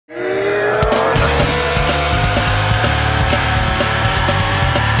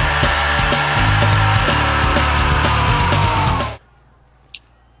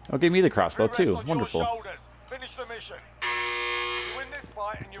gave me the crossbow too. Wonderful. Finish the mission. You win this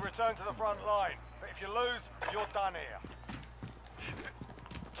fight and you return to the front line. But if you lose, you're done here.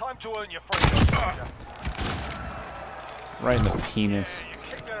 Time to earn your freedom. Right in the penis. Yeah, you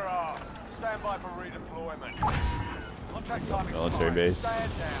kick their ass. Stand by for redeployment. Contract time expired. Military base.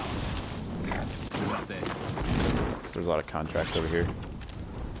 Stand down. There's a lot of contracts over here.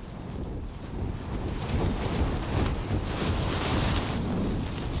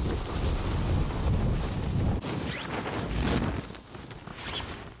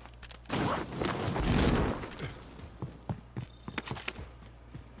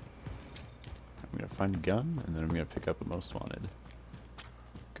 I'm gonna find a gun, and then I'm gonna pick up a most wanted.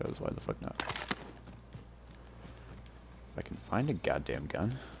 Because why the fuck not? If I can find a goddamn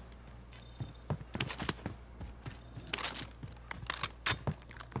gun.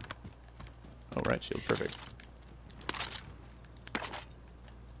 Oh, right shield, perfect.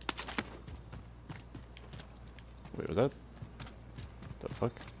 Wait, was that? The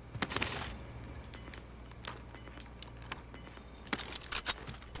fuck?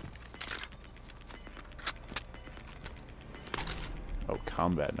 Oh,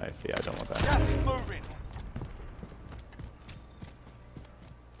 combat knife. Yeah, I don't want that. Gas is moving.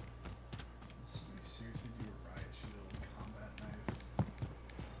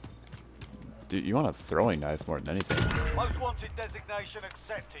 Dude, you want a throwing knife more than anything. Most wanted designation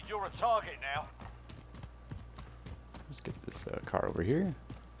accepted. You're a target now. Let's get this car over here.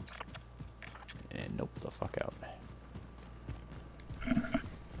 And nope the fuck out.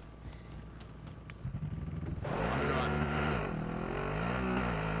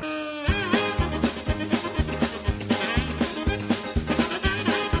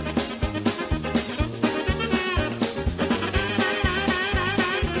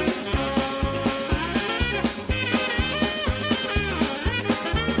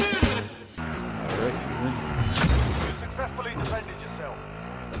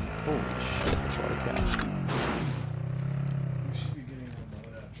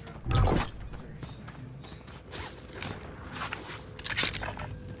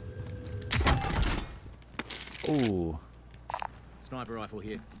 Ooh. Sniper rifle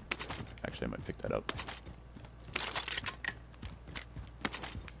here. Actually, I might pick that up.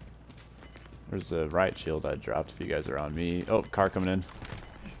 There's a riot shield I dropped if you guys are on me. Oh, car coming in.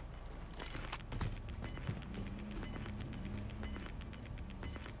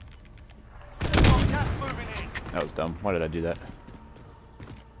 That was dumb. Why did I do that?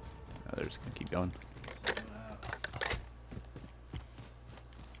 Oh, they're just gonna keep going.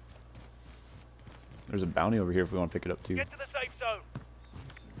 There's a bounty over here if we want to pick it up too. Get to the safe zone.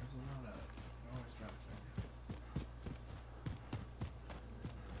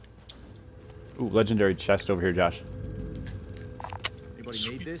 Ooh, legendary chest over here, Josh. Anybody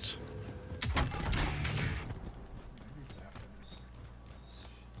need this?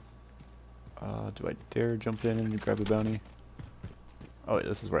 Do I dare jump in and grab a bounty? Oh wait,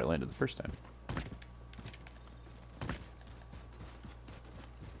 this is where I landed the first time.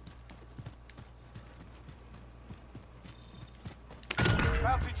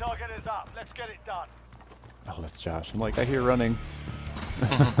 Bounty target is up. Let's get it done. Oh, that's Josh. I'm like, I hear running.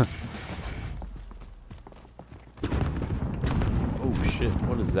 Oh shit,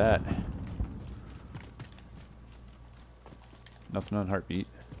 what is that? Nothing on heartbeat.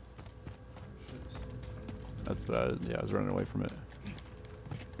 That's what I was, yeah, I was running away from it.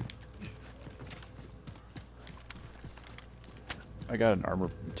 I got an armor,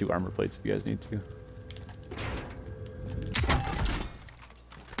 2 armor plates if you guys need to.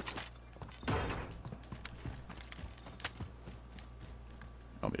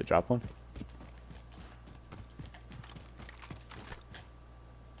 Want me to drop one?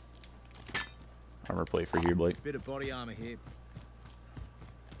 Armor plate for here, Blake. Bit of body armor here.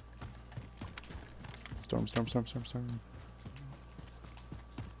 Storm, storm, storm, storm, storm.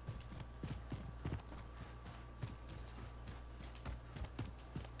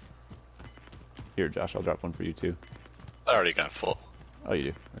 Here, Josh, I'll drop one for you too. I already got full. Oh,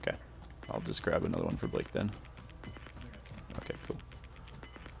 you do? Okay. I'll just grab another one for Blake then. Okay, cool.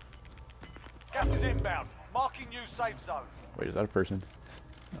 Gas is inbound. Marking new safe zone. Wait, is that a person?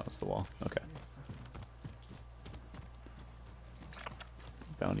 No, it's the wall. Okay.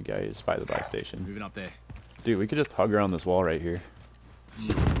 Bounty guy is by the buy station. Moving up there. Dude, we could just hug around this wall right here.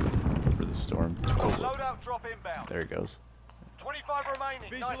 For the storm. Oh, Loadout drop inbound. there it goes. 25 remaining.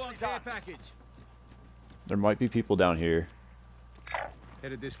 Visual Nicely on care done. package. There might be people down here.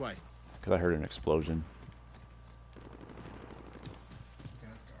 Headed this way. Because I heard an explosion.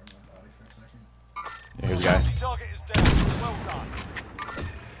 Yeah, here's a guy. Bounty target is down. Well done.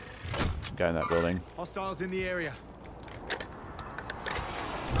 guy in that building. Hostiles in the area.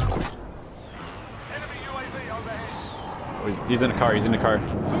 Enemy UAV overhead. Oh, he's in a car. He's in a car.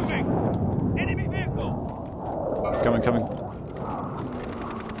 Moving. Enemy vehicle. Coming, coming.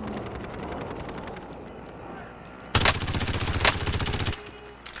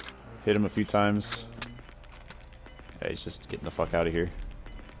 Hit him a few times. Yeah, he's just getting the fuck out of here.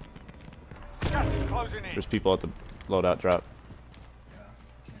 Gas is closing in. There's people at the loadout drop.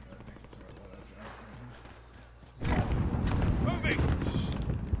 Moving.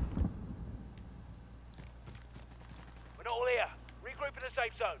 We're not all here. Regroup in the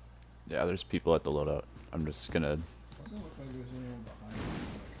safe zone. Yeah, there's people at the loadout. I'm just gonna... Doesn't look like there's anyone behind me.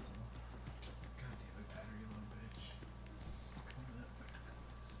 God damn it, battery low,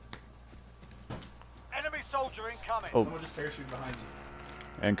 bitch. Enemy soldier incoming. Oh. Someone just parachuted behind you.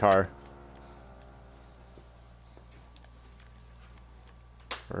 And car.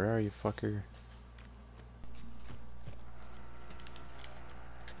 Where are you, fucker?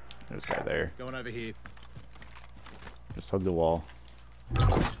 There's a guy there. Going over here. Just hug the wall.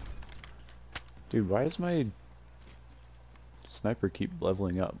 Dude, why does my sniper keep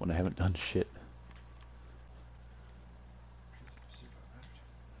leveling up when I haven't done shit?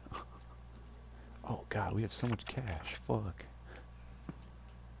 Oh god, we have so much cash. Fuck.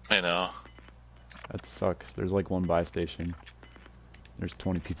 I know. That sucks. There's like one buy station. There's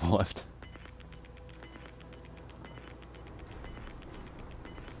 20 people left.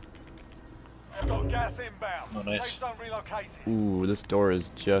 Got gas inbound. Oh, nice. Safe zone relocated. Ooh, this door is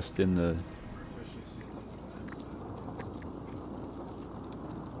just in the... We're officially seeing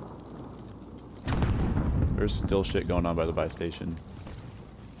that. There's still shit going on by the buy station.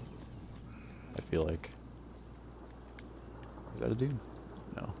 I feel like. Is that a dude?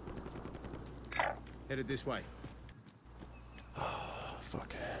 No. Headed this way.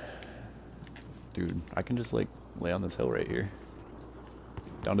 Fuck. Dude, I can just like lay on this hill right here.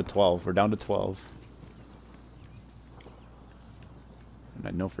 Down to 12. We're down to 12. And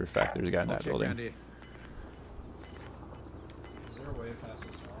I know for a fact there's a guy in that Check round building. here. Is there a way past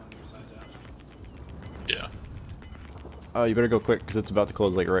this wall on your side, Josh? Yeah. Oh, you better go quick because it's about to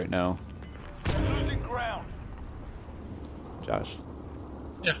close like right now. Losing ground. Josh.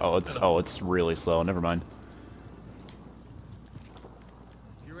 Yeah. It's really slow. Never mind.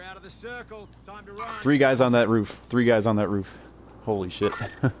 You're out of the circle. It's time to run. 3 guys on that roof. 3 guys on that roof. Holy shit.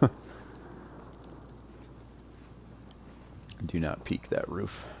 Do not peek that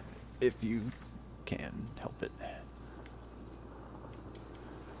roof if you can help it.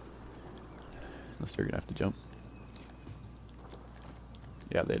 Unless they're gonna have to jump.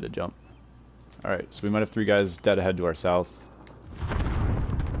 Yeah, they had to jump. Alright, so we might have 3 guys dead ahead to our south.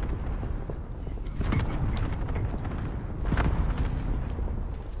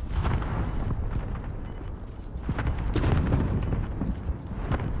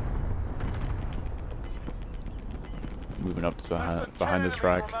 Moving up to behind this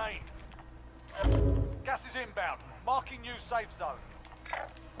rack. Gas is inbound. Marking new safe zone.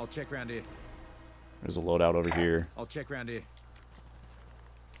 I'll check round here. There's a loadout over here. I'll check round here.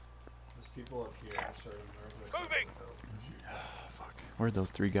 There's people up here. I'm starting to Moving. Fuck. Where'd those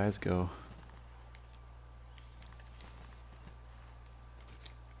 3 guys go?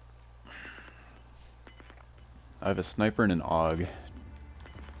 I have a sniper and an AUG.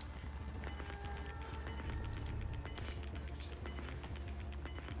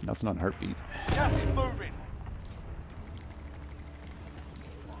 Nothing on heartbeat. Gas is moving.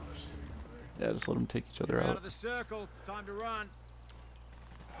 Yeah, just let them take each other You're out out. of the circle. It's time to run.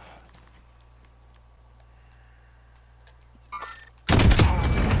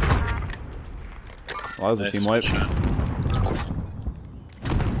 Well, that was a team wipe. shot.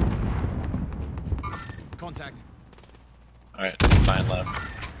 Contact. Alright, 9 left.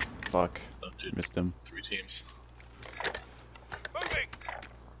 Fuck. Oh, dude. Missed him. 3 teams. Moving.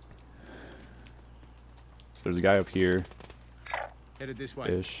 So there's a guy up here. Headed this way.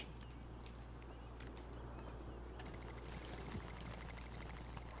 Ish.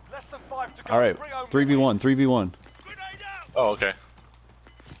 Less than 5 to go. Alright, 3v1, 3v1. Grenade out. Oh, okay.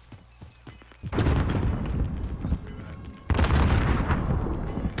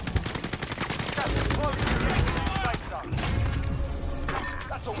 Gas is closing. Get into the safe zone.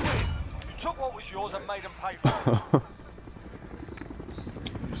 That's a win. You took what was yours and made them pay for it.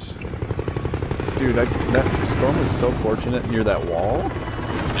 Dude, that storm was so fortunate near that wall.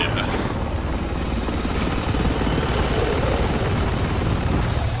 Yeah.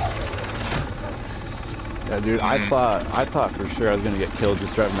 Yeah, dude, I thought for sure I was gonna get killed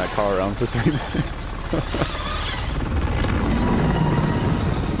just driving that car around for 3 minutes.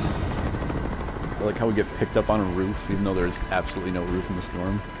 I like how we get picked up on a roof, even though there's absolutely no roof in the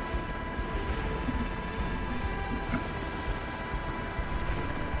storm.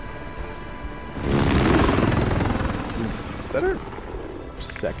 Is that our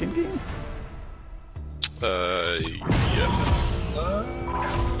second game? Yeah. Yeah.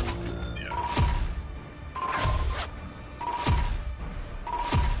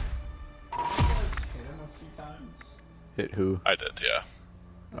 You guys hit him a few times. Hit who? I did, yeah.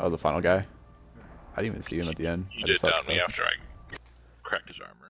 Oh, the final guy? I didn't even see him at the end. He I did just saw down me stuff. after I cracked his armor.